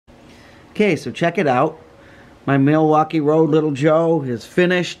Okay, so check it out. My Milwaukee Road Little Joe is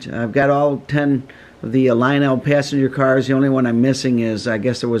finished. I've got all 10 of the Lionel passenger cars. The only one I'm missing is, I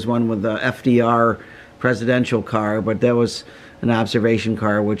guess there was one with the FDR presidential car, but that was an observation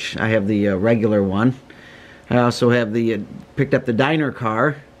car, which I have the regular one. I also have picked up the diner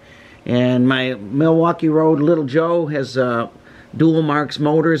car. And my Milwaukee Road Little Joe has dual Marx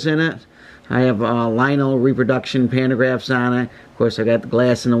motors in it. I have Lionel reproduction pantographs on it. Of course, I got the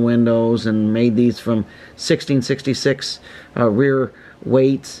glass in the windows and made these from 1666 rear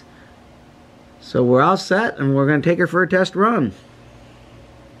weights. So we're all set, and we're going to take her for a test run.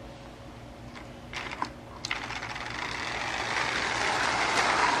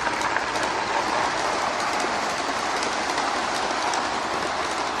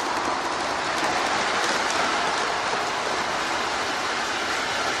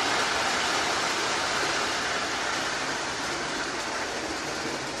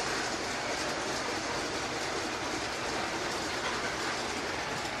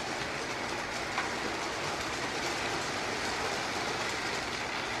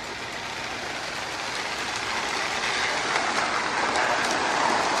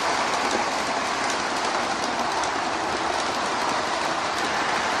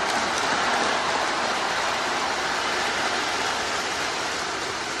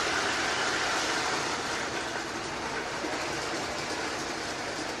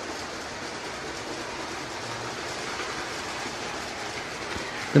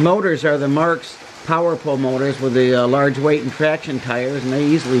 The motors are the Marx power pull motors with the large weight and traction tires, and they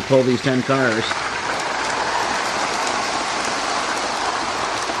easily pull these 10 cars.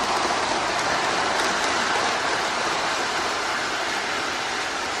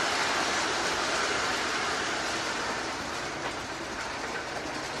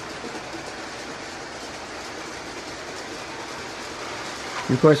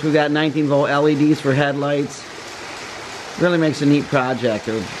 And of course, we've got 19-volt LEDs for headlights. Really makes a neat project.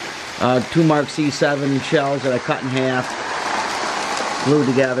 Two Mark C7 shells that I cut in half, glued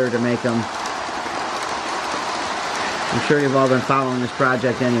together to make them. I'm sure you've all been following this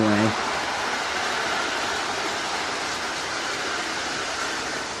project anyway.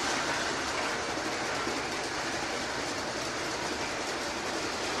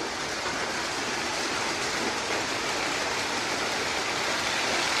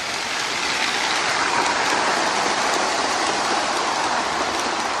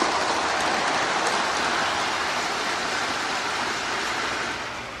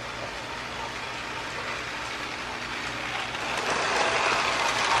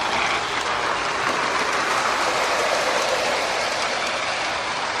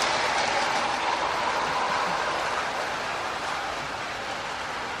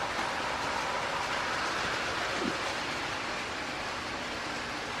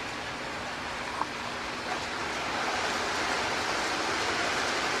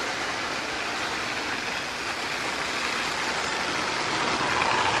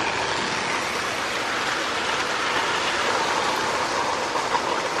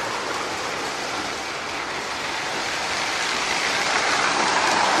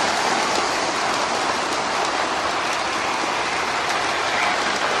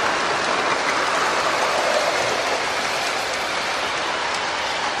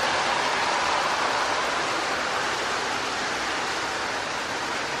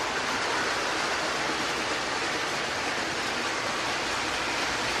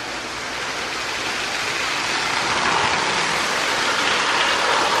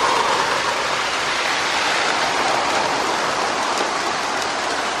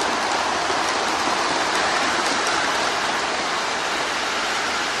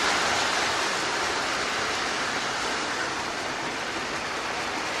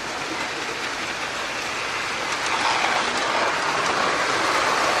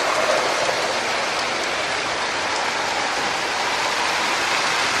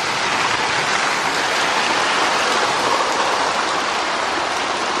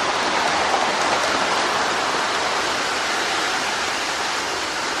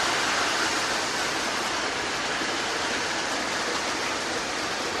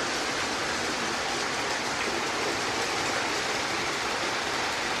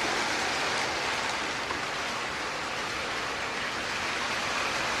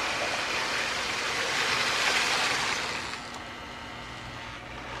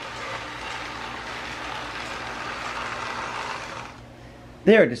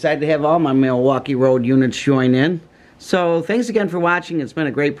 There, decided to have all my Milwaukee Road units join in. So thanks again for watching. It's been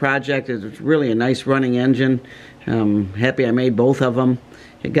a great project. It's really a nice running engine. I'm happy I made both of them.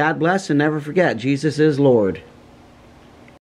 God bless, and never forget, Jesus is Lord.